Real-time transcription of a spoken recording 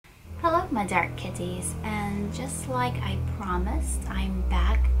Hello my dark kitties, and just like I promised, I'm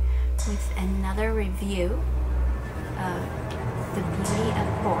back with another review of The Beauty of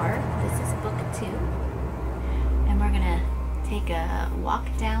Horror. This is book 2, and we're gonna take a walk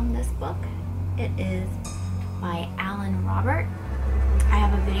down this book. It is by Alan Robert. I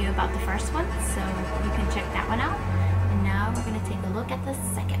have a video about the first one, so you can check that one out. And now we're gonna take a look at the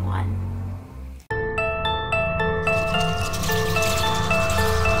second one.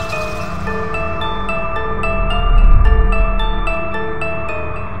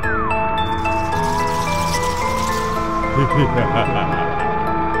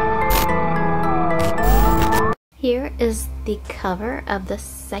 Here is the cover of the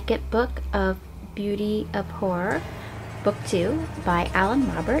second book of Beauty of Horror, book 2 by Alan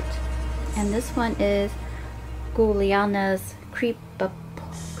Robert, and this one is Guliana's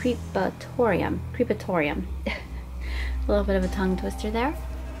Creepatorium. A little bit of a tongue twister there.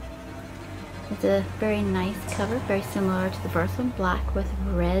 It's a very nice cover, very similar to the first one, black with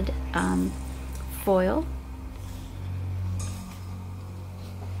red foil.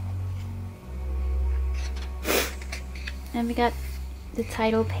 And we got the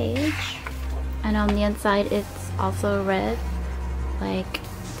title page, and on the inside it's also red like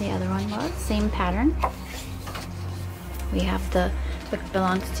the other one was, same pattern. We have the What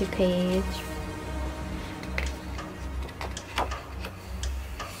Belongs To page.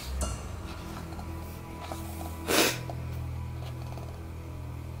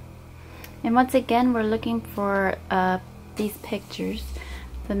 And once again we're looking for these pictures,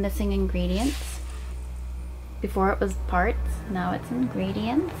 the missing ingredients. Before it was parts, now it's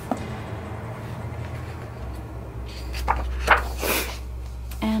ingredients.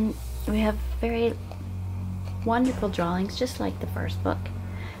 And we have very wonderful drawings, just like the first book.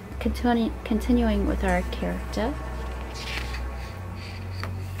 Continuing with our character.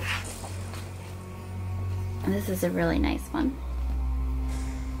 And this is a really nice one.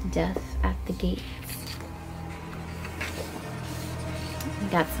 Death at the Gates. We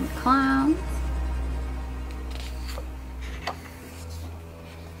got some clowns.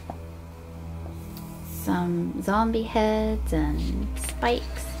 Some zombie heads and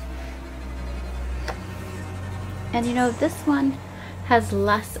spikes. And you know, this one has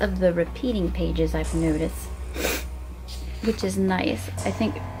less of the repeating pages, I've noticed, which is nice. I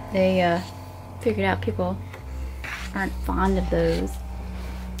think they figured out people aren't fond of those.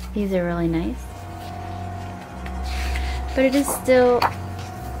 These are really nice. But it is still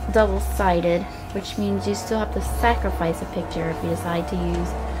double-sided, which means you still have to sacrifice a picture if you decide to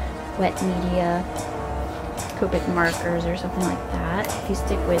use wet media, Copic markers or something like that. If you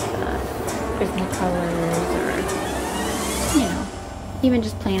stick with Prismacolors or, you know, even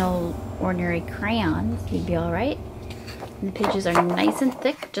just plain old ordinary crayons, you'd be alright. And the pages are nice and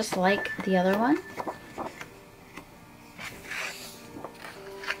thick, just like the other one.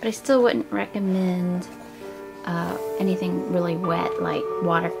 But I still wouldn't recommend anything really wet like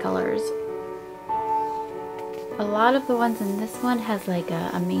watercolors. A lot of the ones in this one has like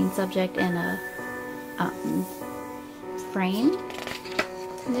a main subject and a frame.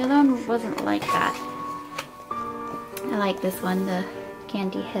 The other one wasn't like that. I like this one, the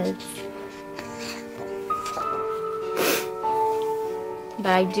candy heads.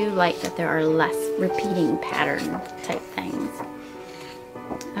 But I do like that there are less repeating pattern type things.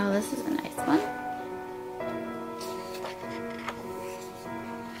 Oh, this is a nice one.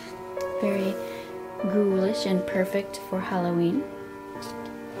 Very ghoulish and perfect for Halloween.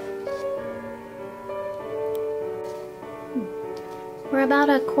 We're about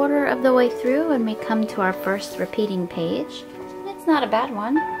a quarter of the way through when we come to our first repeating page. It's not a bad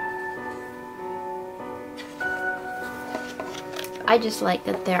one. I just like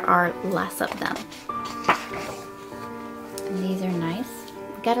that there are less of them. And these are nice.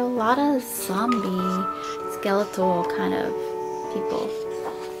 We got a lot of zombie, skeletal kind of people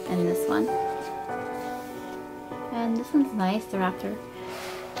in this one. And this one's nice. They're after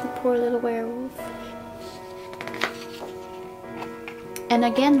the poor little werewolf. And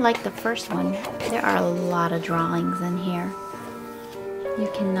again, like the first one, there are a lot of drawings in here. You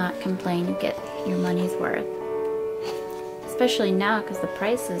cannot complain. You get your money's worth. Especially now, because the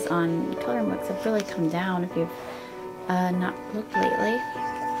prices on coloring books have really come down if you've not looked lately.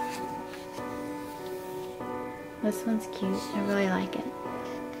 This one's cute. I really like it.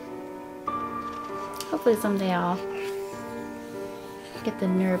 Hopefully someday I'll get the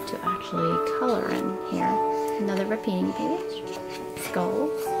nerve to actually color in here. Another repeating page.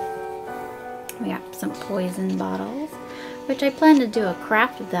 Skulls. We have some poison bottles, which I plan to do a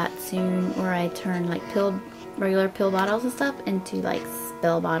craft of that soon, where I turn like regular pill bottles and stuff into like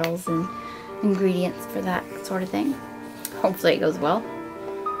spill bottles and ingredients for that sort of thing. Hopefully it goes well.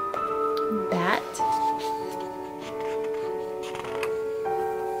 Bat.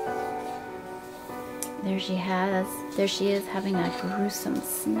 There she is having a gruesome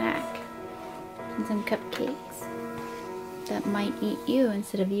snack. And some cupcakes that might eat you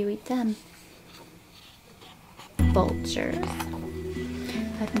instead of you eat them. Vultures.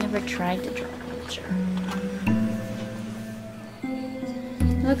 I've never tried to draw a vulture.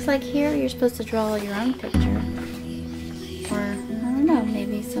 Looks like here you're supposed to draw your own picture. Or, I don't know,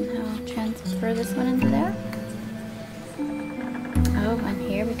 maybe somehow transfer this one into there. Oh, and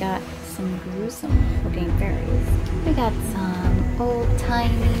here we got some gruesome looking fairies. We got some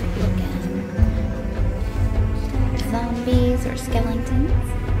old-timey looking zombies or skeletons.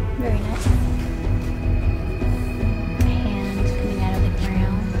 Very nice. A hand coming out of the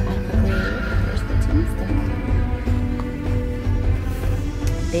ground, out of a grave. There's the tombstone.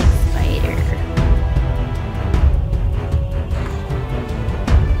 Big spider.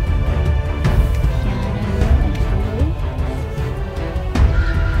 Piano and blue.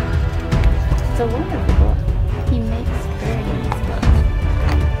 It's a wonderful book. He makes very nice books.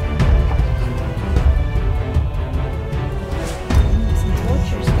 Some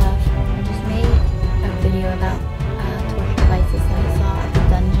torture stuff. I just made a video about torture devices that I saw at the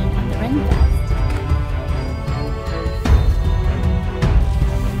dungeon at the Ring Fest.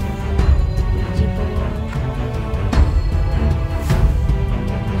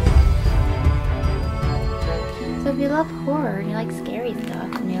 So if you love horror and you like scary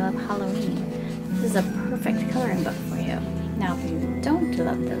stuff and you love Halloween, this is a perfect coloring book for you. Now if you don't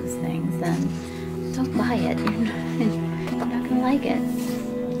love those things, then don't buy it. You're not gonna like it.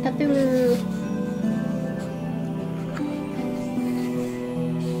 Cthulhu!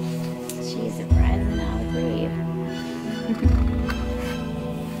 She's rising out of the grave.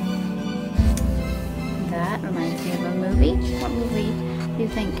 That reminds me of a movie. What movie do you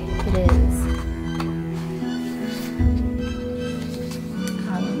think it is?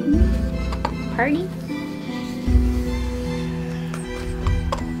 Halloween? Party?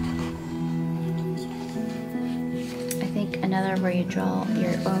 I think another where you draw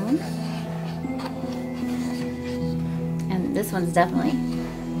your own. And this one's definitely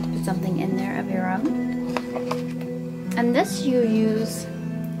something in there of your own. And this you use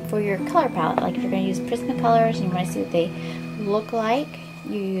for your color palette. Like if you're going to use Prismacolors and you want to see what they look like,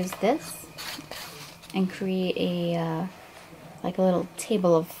 you use this and create a like a little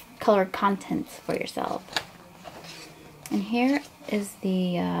table of colored contents for yourself. And here is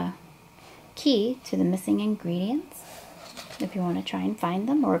the key to the missing ingredients if you want to try and find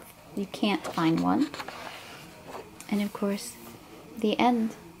them, or if you can't find one. And of course the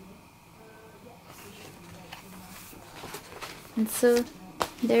end. And so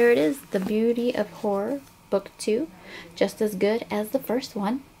there it is, The Beauty of Horror, Book 2, just as good as the first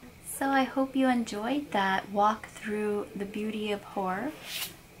one. So I hope you enjoyed that walk through The Beauty of Horror,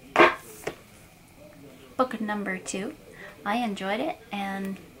 book number 2. I enjoyed it,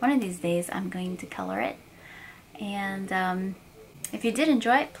 and one of these days I'm going to color it. And if you did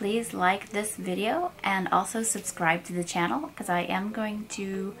enjoy it, please like this video and also subscribe to the channel, because I am going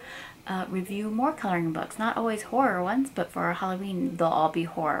to review more coloring books. Not always horror ones, but for Halloween they'll all be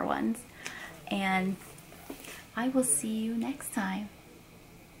horror ones. And I will see you next time.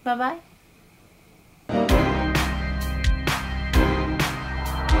 Bye-bye.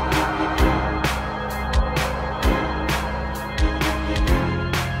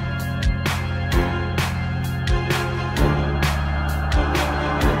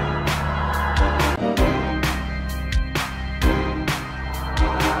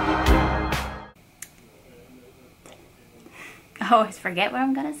 I always forget what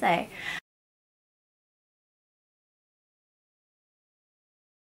I'm gonna say.